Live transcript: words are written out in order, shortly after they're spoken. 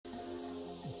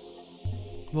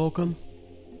Welcome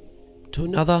to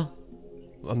another.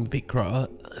 I'm a bit I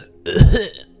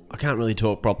can't really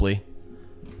talk properly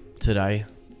today.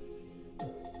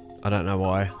 I don't know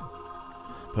why,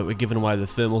 but we're giving away the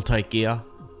Thermaltake gear.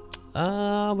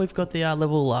 We've got the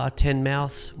level 10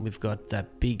 mouse. We've got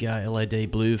that big LED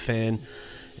blue fan,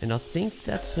 and I think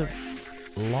that's a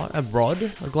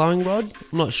glowing rod.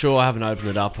 I'm not sure. I haven't opened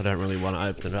it up. I don't really want to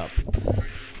open it up.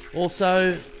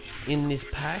 Also, in this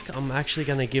pack, I'm actually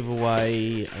going to give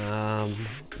away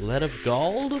Lead of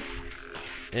Gold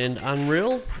and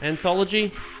Unreal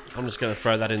Anthology. I'm just going to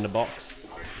throw that in the box.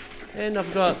 And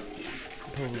I've got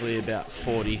probably about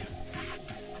 40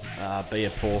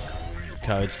 BF4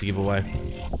 codes to give away.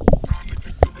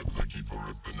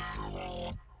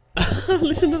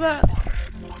 Listen to that.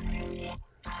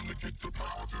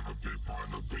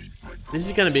 This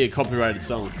is going to be a copyrighted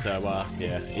song, so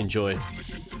yeah, enjoy.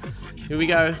 Here we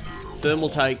go.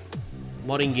 Thermaltake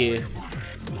modding gear.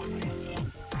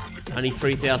 Only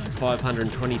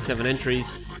 3,527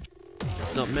 entries.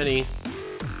 That's not many.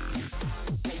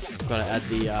 I've got to add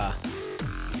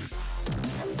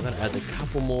the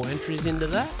couple more entries into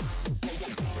that.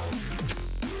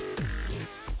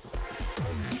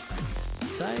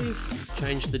 Save.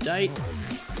 Change the date.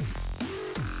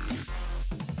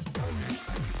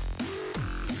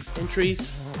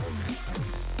 Entries.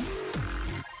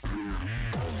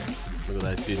 Look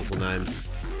at those beautiful names.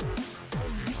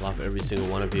 I love every single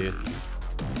one of you.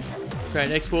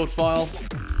 Create export file.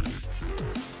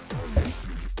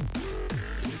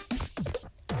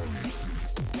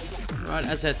 Alright,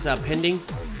 as that's pending.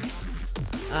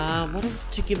 What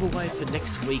to give away for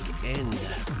next weekend?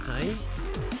 Hey?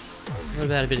 What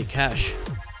about a bit of cash?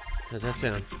 How does that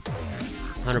sound?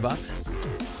 100 bucks?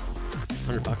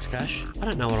 100 bucks cash? I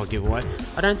don't know what I'll give away.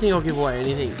 I don't think I'll give away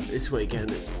anything this weekend.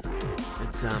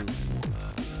 It's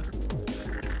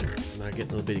might get a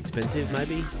little bit expensive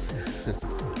maybe.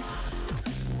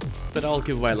 But I'll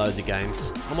give away loads of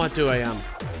games. I might do a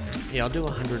yeah, I'll do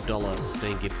a $100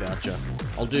 Steam gift voucher.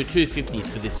 I'll do 250s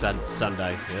for this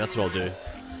Sunday. Yeah, that's what I'll do.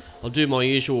 I'll do my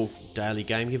usual daily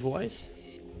game giveaways.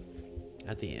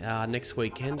 At the next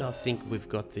weekend, I think we've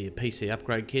got the PC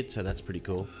upgrade kit, so that's pretty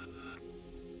cool.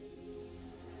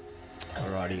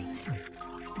 Alrighty.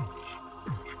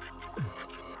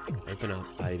 Open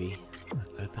up, baby.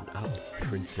 Open up,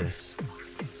 princess.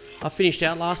 I finished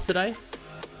Outlast today.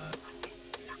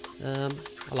 I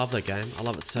love that game. I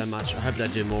love it so much. I hope they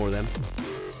do more of them.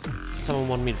 Someone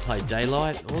wanted me to play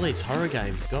Daylight. All these horror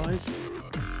games, guys.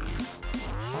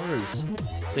 Horrors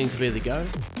seems to be the go.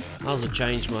 I also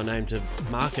changed my name to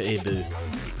Marker Ebu.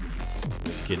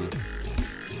 Just kidding.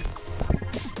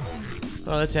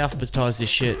 Oh, let's alphabetize this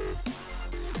shit.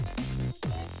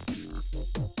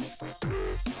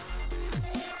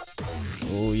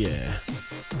 Oh yeah.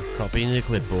 Copy into the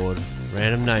clipboard.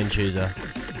 Random name chooser.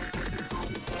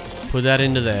 Put that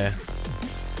into there.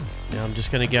 Now I'm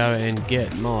just going to go and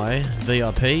get my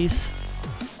VIPs.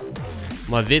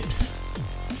 My VIPs.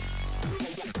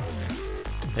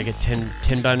 They get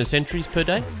 10 bonus entries per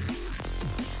day.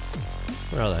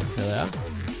 Where are they? There they are.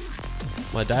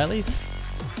 My dailies.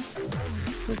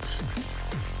 Oops.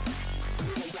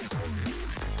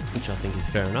 Which I think is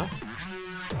fair enough.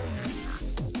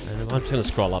 And I'm just going to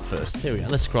scroll up first. Here we go.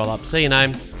 Let's scroll up. See your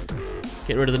name.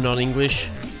 Get rid of the non-English.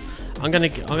 I'm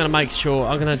gonna make sure.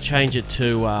 I'm gonna change it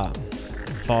to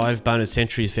 5 bonus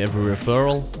entries for every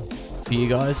referral for you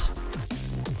guys,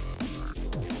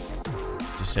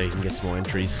 just so you can get some more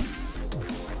entries.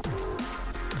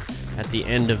 At the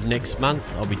end of next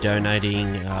month, I'll be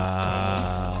donating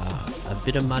a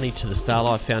bit of money to the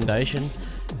Starlight Foundation,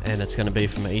 and it's going to be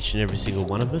from each and every single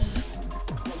one of us.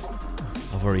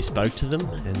 I've already spoke to them,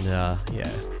 and yeah,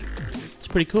 it's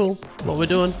pretty cool what we're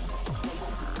doing.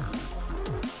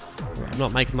 I'm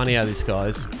not making money out of this,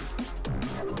 guys.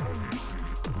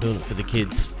 I'm doing it for the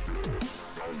kids.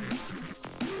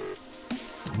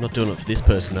 I'm not doing it for this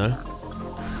person, though.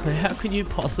 How could you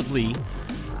possibly...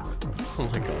 Oh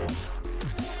my god.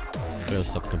 I gotta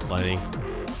stop complaining.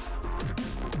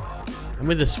 And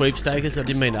with the sweepstakers, I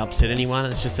didn't mean to upset anyone.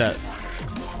 It's just that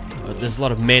there's a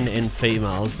lot of men and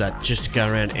females that just go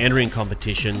around entering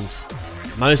competitions.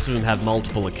 Most of them have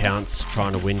multiple accounts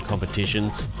trying to win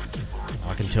competitions.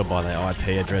 I can tell by their IP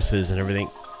addresses and everything.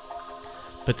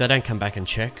 But they don't come back and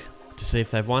check to see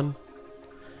if they've won.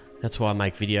 That's why I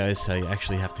make videos, so you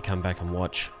actually have to come back and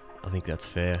watch. I think that's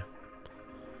fair.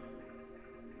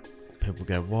 People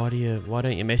go, why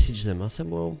don't you message them? I said,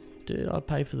 well, dude, I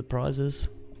pay for the prizes.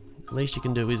 Least you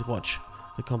can do is watch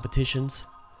the competitions.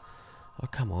 Oh,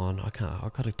 come on, I can't.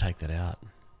 I've got to take that out.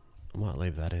 I might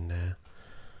leave that in there.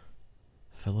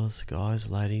 Fellas, guys,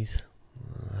 ladies.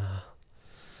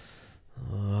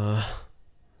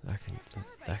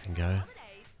 That can go.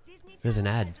 There's an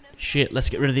ad. Shit, let's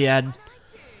get rid of the ad.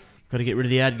 Gotta get rid of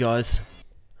the ad, guys.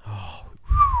 Oh.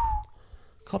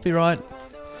 Copyright.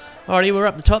 Alrighty, we're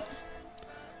up the top.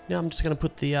 Now I'm just gonna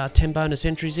put the 10 bonus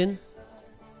entries in.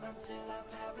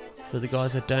 For the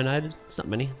guys that donated. It's not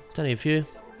many. It's only a few.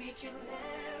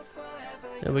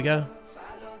 There we go.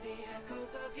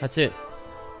 That's it.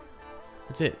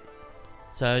 That's it.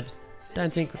 So,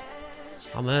 don't think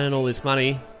I'm earning all this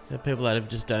money. There are people that have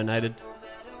just donated.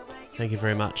 Thank you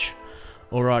very much.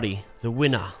 Alrighty, the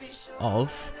winner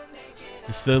of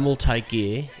the Thermaltake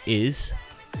gear is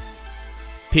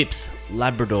Pips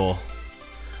Labrador.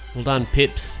 Well done,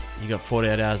 Pips. You got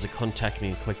 48 hours to contact me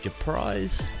and collect your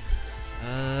prize.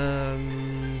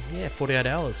 Yeah, 48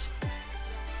 hours.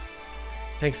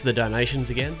 Thanks for the donations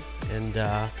again. And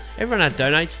everyone that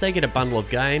donates, they get a bundle of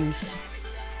games.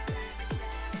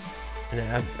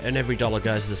 And every dollar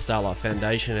goes to the Starlight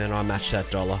Foundation, and I match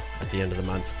that dollar at the end of the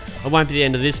month. It won't be the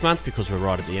end of this month because we're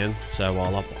right at the end, so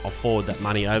I'll forward that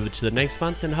money over to the next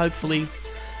month, and hopefully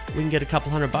we can get a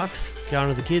couple $100 going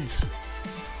to the kids.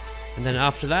 And then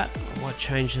after that, I might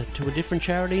change it to a different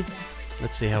charity.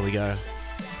 Let's see how we go.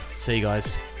 See you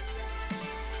guys.